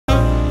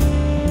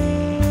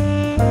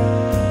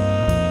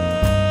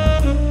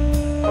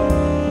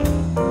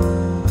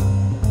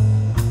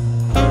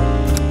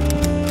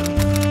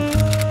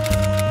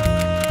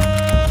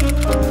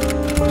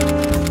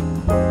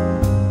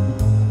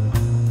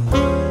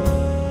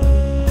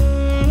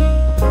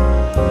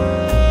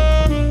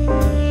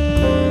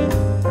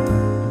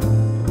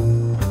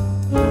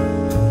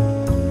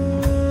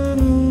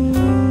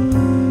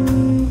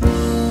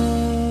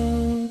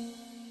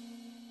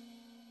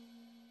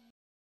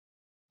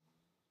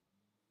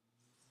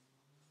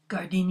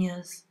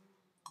Gardenias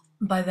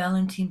by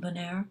Valentine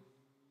Bonnaire.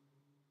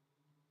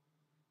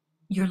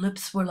 Your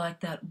lips were like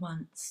that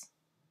once.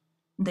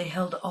 They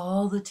held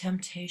all the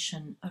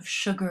temptation of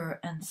sugar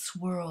and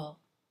swirl,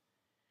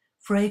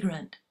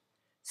 fragrant,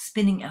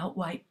 spinning out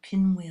white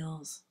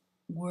pinwheels,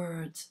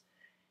 words,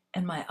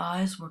 and my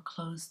eyes were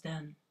closed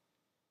then.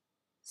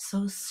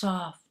 So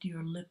soft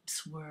your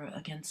lips were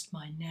against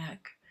my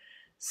neck,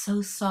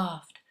 so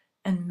soft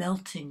and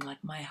melting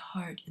like my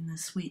heart in the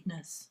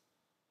sweetness,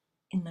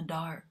 in the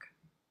dark.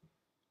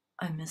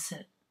 I miss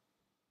it.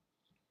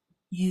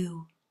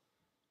 You,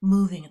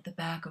 moving at the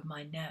back of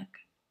my neck,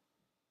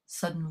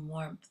 sudden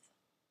warmth.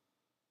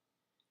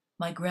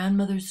 My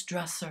grandmother's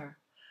dresser,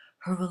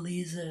 her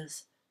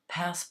valises,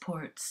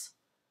 passports,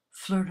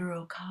 fleur de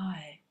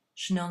rocaille,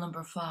 Chanel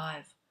No.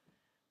 5.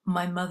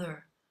 My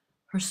mother,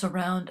 her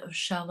surround of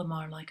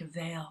Shalimar like a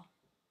veil.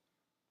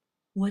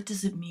 What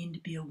does it mean to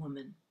be a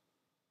woman?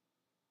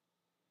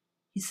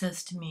 He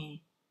says to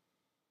me,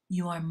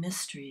 you are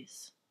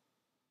mysteries,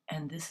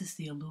 and this is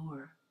the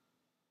allure.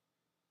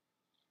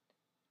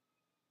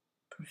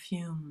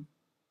 Perfume.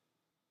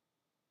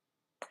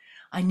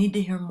 I need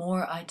to hear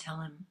more, I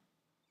tell him,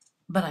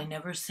 but I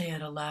never say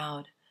it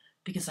aloud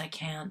because I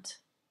can't.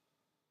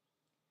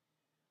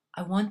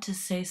 I want to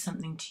say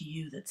something to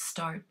you that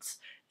starts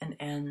and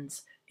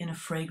ends in a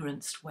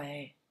fragranced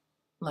way,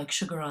 like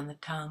sugar on the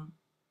tongue.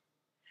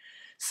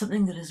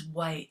 Something that is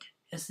white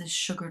as this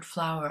sugared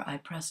flower I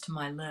press to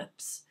my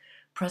lips,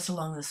 press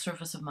along the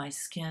surface of my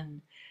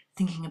skin,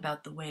 thinking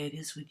about the way it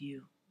is with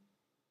you.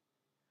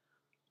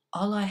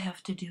 All I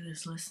have to do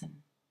is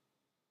listen.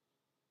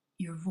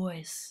 Your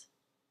voice,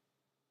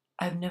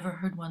 I've never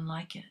heard one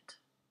like it.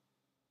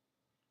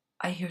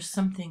 I hear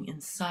something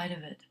inside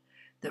of it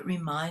that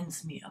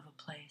reminds me of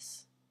a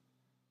place.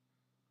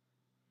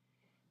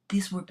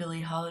 These were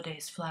Billie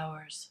Holiday's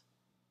flowers.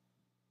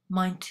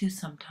 Mine too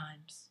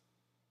sometimes.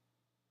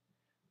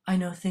 I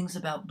know things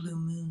about blue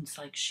moons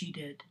like she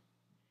did.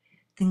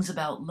 Things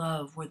about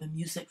love where the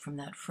music from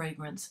that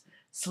fragrance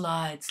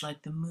slides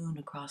like the moon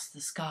across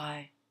the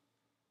sky.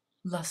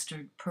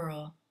 Lustered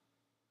pearl.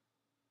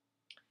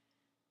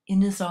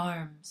 In his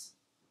arms,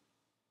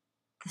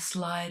 the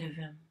slide of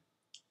him,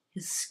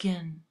 his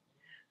skin,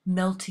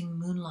 melting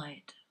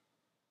moonlight,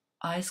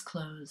 eyes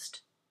closed,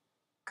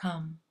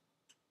 come.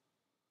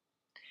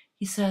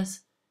 He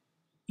says,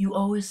 you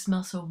always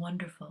smell so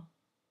wonderful.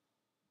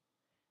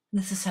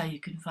 This is how you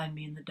can find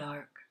me in the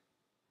dark,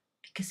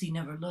 because he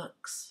never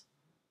looks.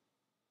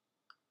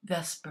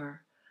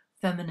 Vesper,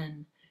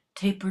 feminine,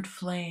 tapered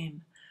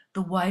flame,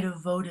 the white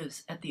of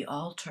votives at the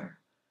altar,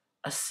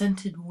 a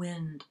scented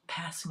wind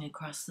passing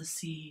across the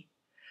sea,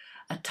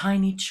 a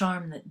tiny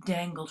charm that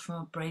dangled from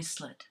a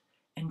bracelet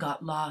and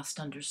got lost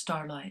under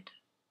starlight.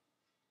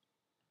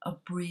 A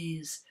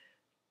breeze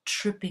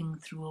tripping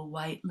through a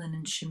white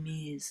linen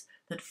chemise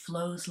that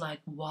flows like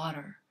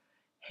water,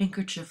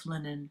 handkerchief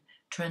linen,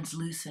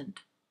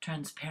 translucent,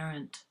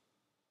 transparent.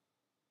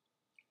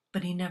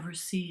 But he never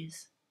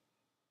sees.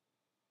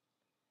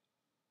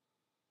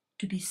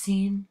 To be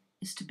seen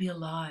is to be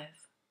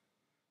alive.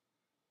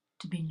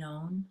 To be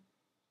known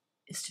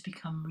is to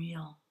become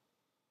real.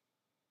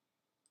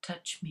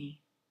 Touch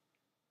me.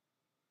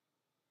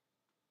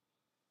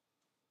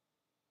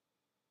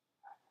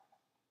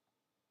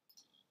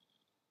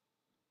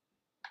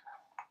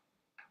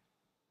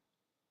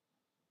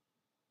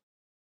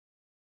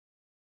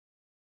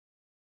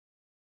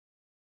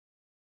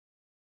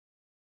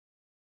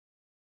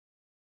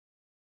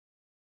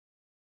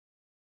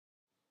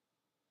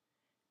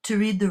 To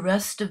read the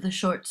rest of the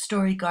short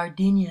story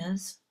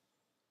Gardenias,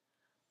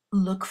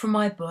 look for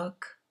my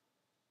book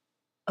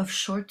of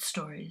short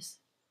stories.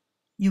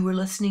 You were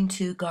listening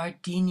to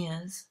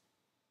Gardenias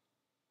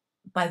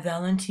by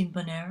Valentine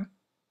Bonnaire.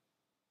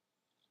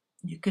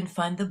 You can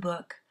find the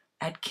book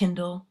at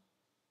Kindle,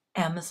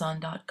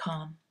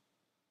 Amazon.com.